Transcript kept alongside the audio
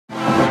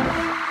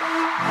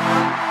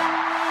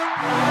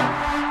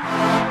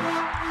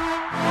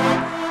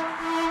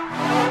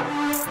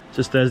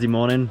Just Thursday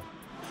morning,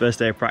 first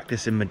day of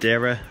practice in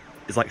Madeira.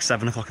 It's like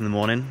 7 o'clock in the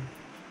morning.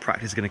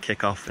 Practice is going to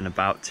kick off in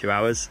about 2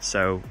 hours.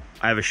 So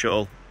I have a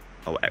shuttle,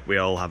 or we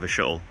all have a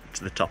shuttle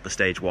to the top of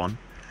stage 1.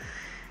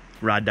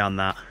 Ride down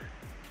that,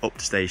 up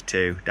to stage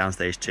 2, down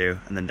stage 2,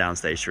 and then down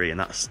stage 3, and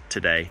that's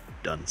today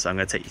done. So I'm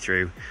going to take you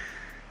through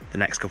the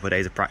next couple of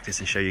days of practice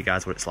and show you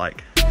guys what it's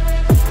like.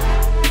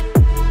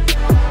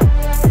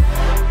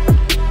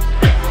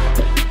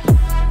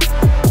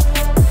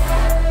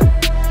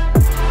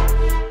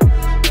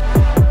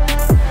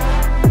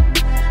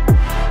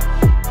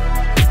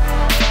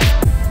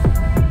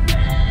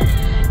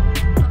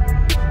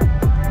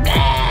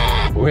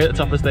 We're at the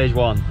top of stage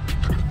 1.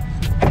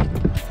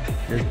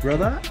 Here's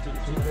brother.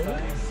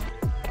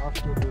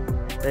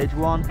 Stage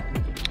 1.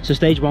 So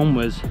stage 1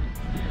 was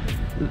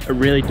a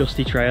really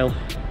dusty trail.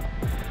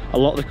 A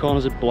lot of the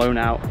corners had blown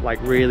out,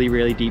 like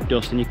really deep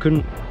dust, and you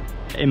couldn't,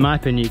 in my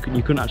opinion,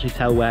 you couldn't actually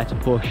tell where to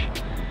push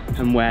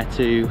and where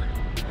to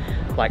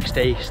like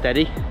stay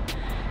steady,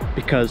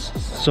 because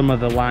some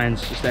of the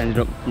lines just ended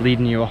up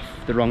leading you off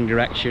the wrong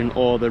direction,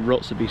 or the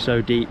ruts would be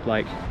so deep,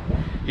 like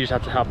you just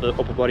had to have the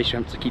upper body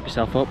strength to keep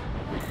yourself up.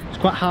 It's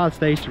quite a hard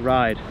stage to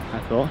ride, I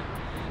thought.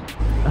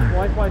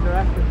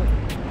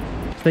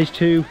 Stage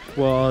 2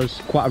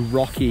 was quite a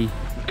rocky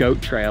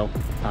goat trail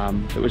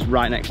that was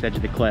right next to the edge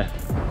of the cliff.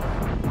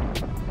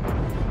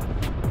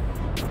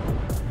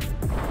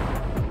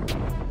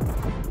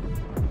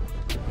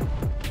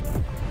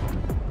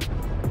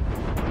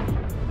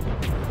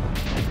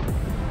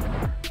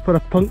 Put a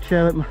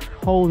puncture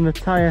hole in the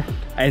tyre.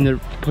 I ended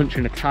up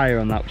puncturing a tyre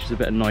on that, which is a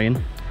bit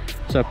annoying.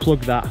 So I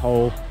plugged that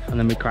hole and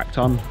then we cracked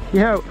on.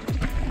 Yo!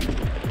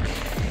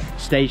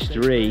 Stage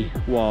 3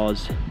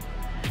 was,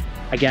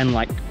 again,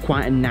 like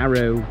quite a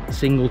narrow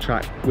single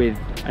track with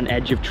an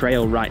edge of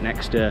trail right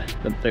next to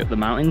the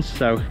mountains.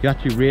 So you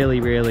have to be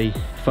really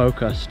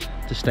focused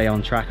to stay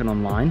on track and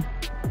on line.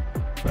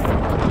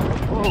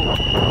 Whoa.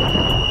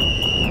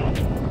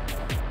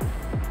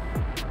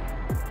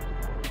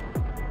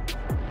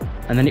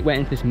 And then it went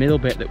into this middle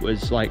bit that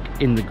was like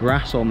in the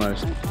grass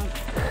almost.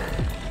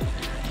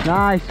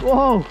 Nice.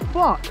 Whoa,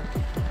 fuck.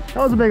 That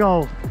was a big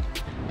hole.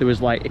 There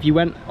was like, if you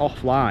went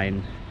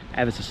offline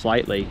ever so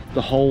slightly,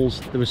 the holes,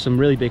 there was some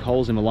really big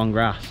holes in the long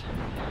grass,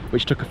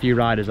 which took a few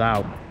riders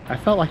out. I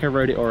felt like I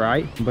rode it all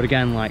right, but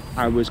again, like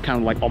I was kind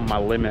of like on my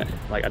limit.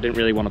 Like I didn't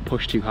really want to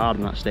push too hard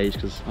on that stage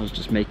because I was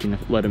just making a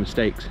load of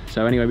mistakes.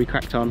 So anyway, we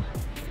cracked on.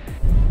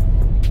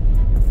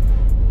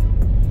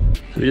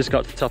 So we just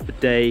got to the top of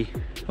day,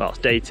 well, it's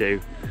day 2.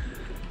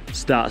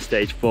 Start of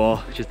stage 4,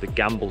 which is the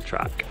gamble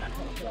track.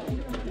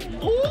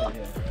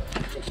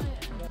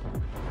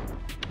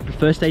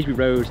 The first stage we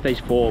rode,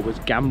 stage 4, was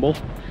gamble,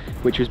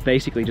 which was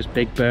basically just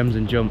big berms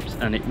and jumps,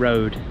 and it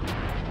rode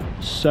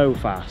so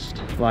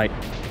fast, like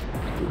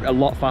a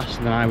lot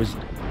faster than I was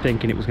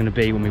thinking it was going to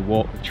be when we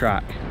walked the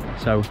track.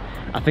 So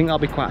I think that'll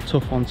be quite a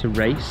tough one to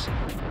race.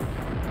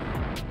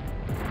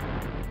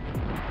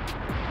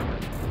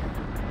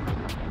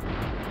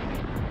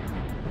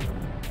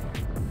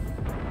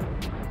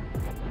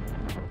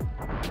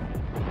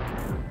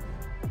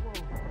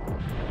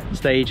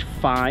 Stage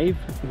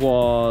 5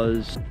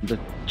 was the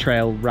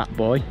trail Rat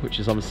Boy, which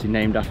is obviously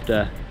named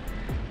after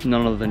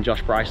none other than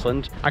Josh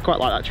Bryceland. I quite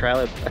like that trail,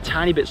 a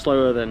tiny bit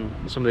slower than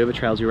some of the other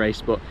trails you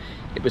raced, but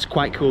it was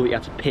quite cool that you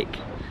had to pick,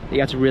 that you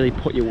had to really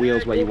put your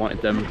wheels where you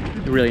wanted them.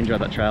 I really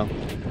enjoyed that trail.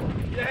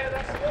 Yeah,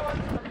 that's the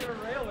one. I'm gonna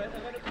rail it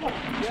and then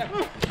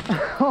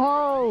it's...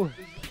 Oh!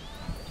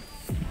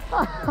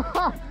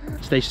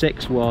 Stage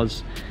 6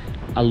 was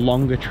a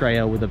longer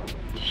trail with a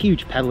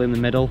huge pedal in the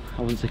middle.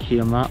 I wasn't so keen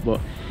on that, but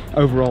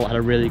overall, it had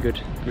a really good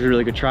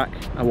track.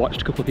 I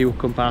watched a couple of people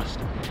come past.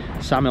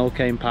 Samuel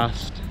came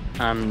past,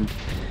 and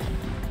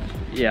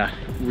yeah,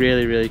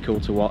 really cool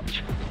to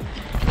watch.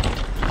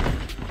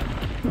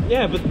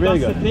 Yeah, but really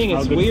that's good. The thing,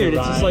 it's weird.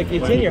 It's just like,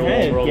 it's in your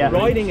head. Yeah.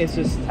 Riding is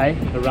just... Hey?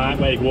 The right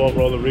way to go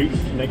over all the roots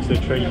next to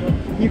the tree.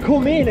 You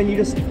come in and you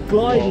just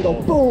glide and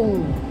go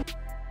boom!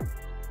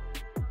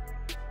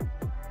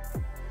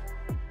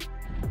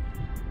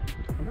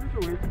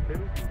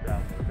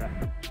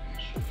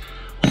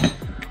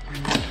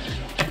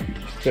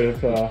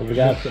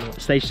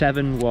 Stage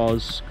 7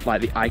 was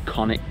like the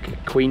iconic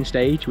Queen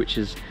stage, which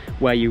is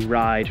where you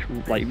ride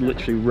like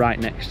literally right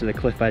next to the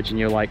cliff edge and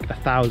you're like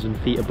 1,000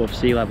 feet above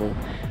sea level,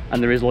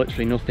 and there is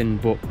literally nothing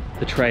but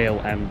the trail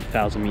and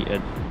 1,000 meter,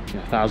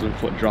 1,000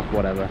 foot drop,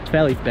 whatever. It's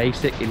fairly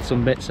basic in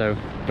some bits,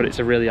 but it's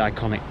a really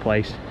iconic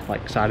place, like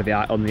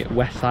on the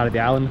west side of the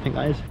island, I think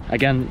that is.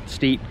 Again,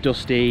 steep,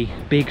 dusty,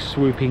 big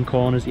swooping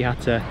corners you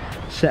had to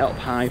set up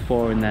high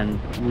for and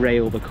then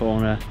rail the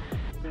corner.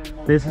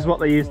 This is what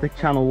they use to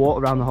channel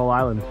water around the whole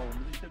island.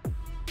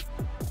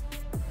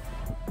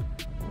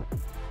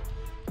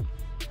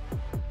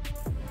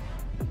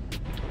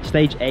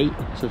 Stage 8,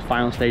 so the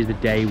final stage of the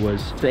day,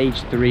 was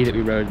stage 3 that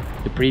we rode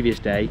the previous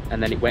day,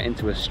 and then it went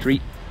into a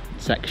street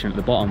section at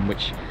the bottom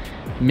which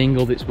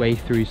mingled its way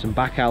through some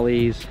back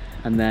alleys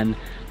and then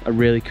a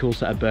really cool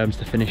set of berms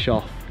to finish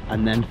off,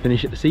 and then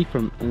finish at the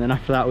seafront. And then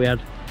after that we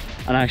had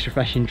a nice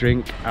refreshing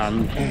drink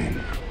and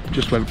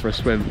just went for a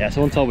swim. Yeah,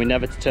 someone told me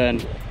never to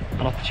turn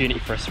an opportunity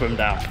for a swim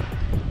down.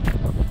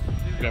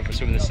 Going for a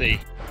swim in the sea.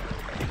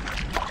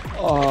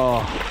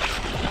 Oh,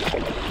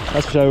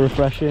 that's so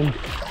refreshing.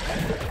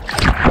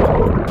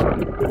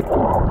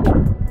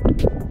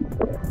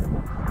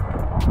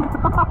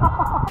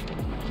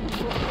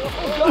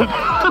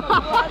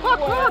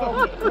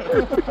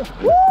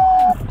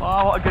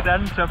 Oh, what a good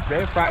end to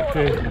great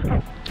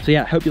practice. So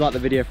yeah, hope you liked the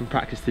video from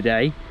practice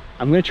today.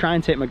 I'm going to try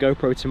and take my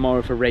GoPro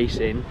tomorrow for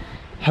racing.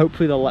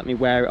 Hopefully they'll let me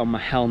wear it on my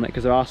helmet,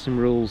 because there are some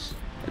rules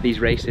at these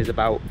races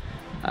about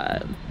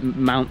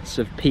mounts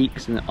of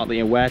peaks and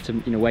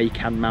where you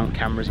can mount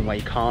cameras and where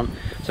you can't.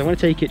 So I'm going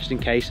to take it just in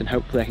case, and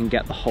hopefully I can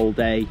get the whole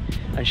day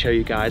and show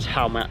you guys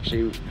how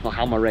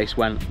my race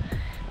went,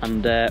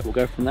 and we'll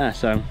go from there.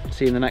 So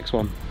see you in the next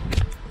one.